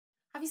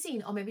Have you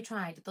seen or maybe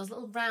tried those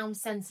little round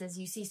sensors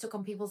you see stuck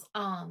on people's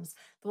arms?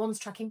 The ones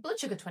tracking blood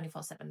sugar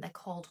 24/7. They're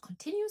called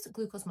continuous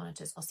glucose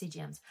monitors or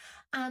CGMs.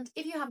 And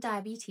if you have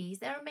diabetes,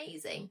 they're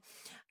amazing.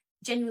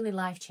 Genuinely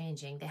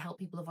life-changing. They help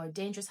people avoid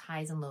dangerous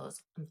highs and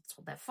lows, and that's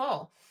what they're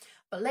for.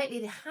 But lately,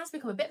 there has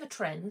become a bit of a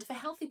trend for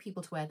healthy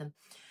people to wear them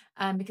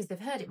because they've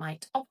heard it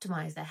might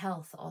optimize their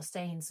health or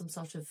stay in some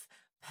sort of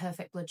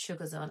perfect blood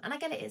sugar zone. And I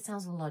get it, it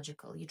sounds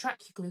logical. You track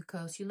your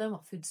glucose, you learn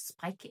what foods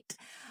spike it,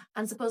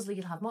 and supposedly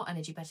you'll have more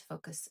energy, better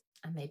focus,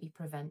 and maybe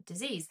prevent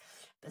disease.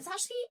 But there's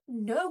actually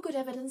no good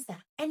evidence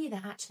that any of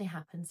that actually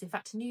happens. In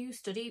fact, a new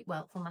study,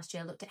 from last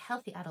year, looked at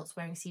healthy adults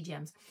wearing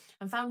CGMs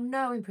and found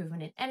no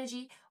improvement in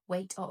energy,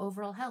 weight, or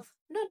overall health.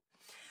 None.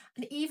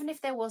 And even if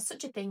there was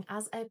such a thing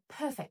as a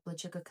perfect blood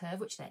sugar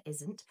curve, which there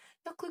isn't,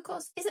 your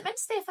glucose isn't meant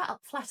to stay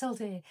flat all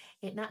day.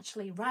 It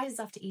naturally rises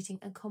after eating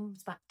and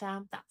comes back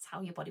down. That's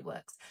how your body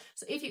works.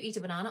 So if you eat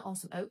a banana or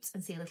some oats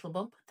and see a little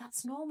bump,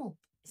 that's normal.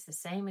 It's the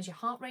same as your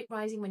heart rate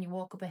rising when you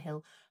walk up a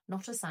hill,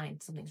 not a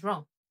sign something's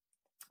wrong.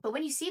 But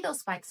when you see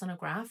those spikes on a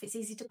graph, it's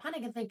easy to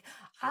panic and think,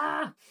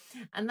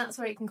 and that's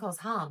where it can cause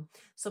harm.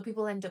 So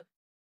people end up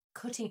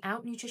cutting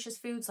out nutritious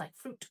foods like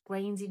fruit,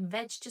 grains, even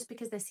veg, just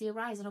because they see a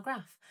rise on a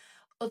graph.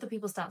 Other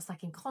people start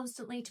snacking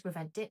constantly to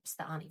prevent dips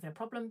that aren't even a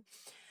problem.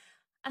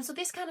 And so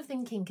this kind of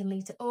thinking can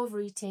lead to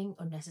overeating,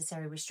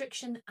 unnecessary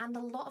restriction, and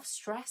a lot of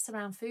stress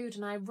around food.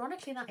 And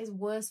ironically, that is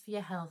worse for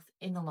your health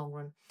in the long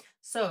run.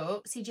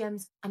 So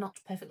CGMs are not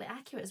perfectly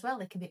accurate as well.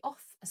 They can be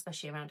off,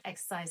 especially around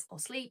exercise or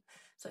sleep.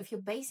 So if you're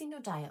basing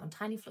your diet on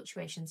tiny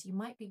fluctuations, you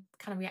might be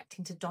kind of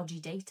reacting to dodgy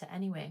data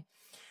anyway.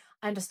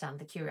 I understand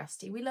the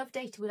curiosity. We love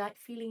data. We like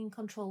feeling in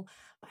control.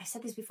 But I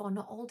said this before,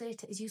 not all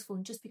data is useful.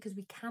 And just because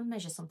we can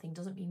measure something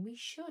doesn't mean we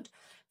should.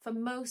 For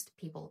most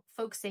people,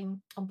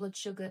 focusing on blood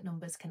sugar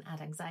numbers can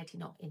add anxiety,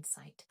 not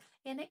insight.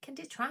 And it can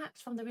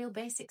detract from the real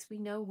basics we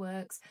know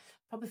works.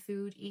 Proper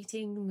food,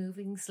 eating,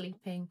 moving,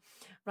 sleeping,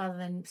 rather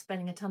than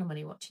spending a ton of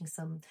money watching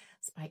some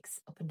spikes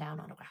up and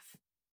down on a graph.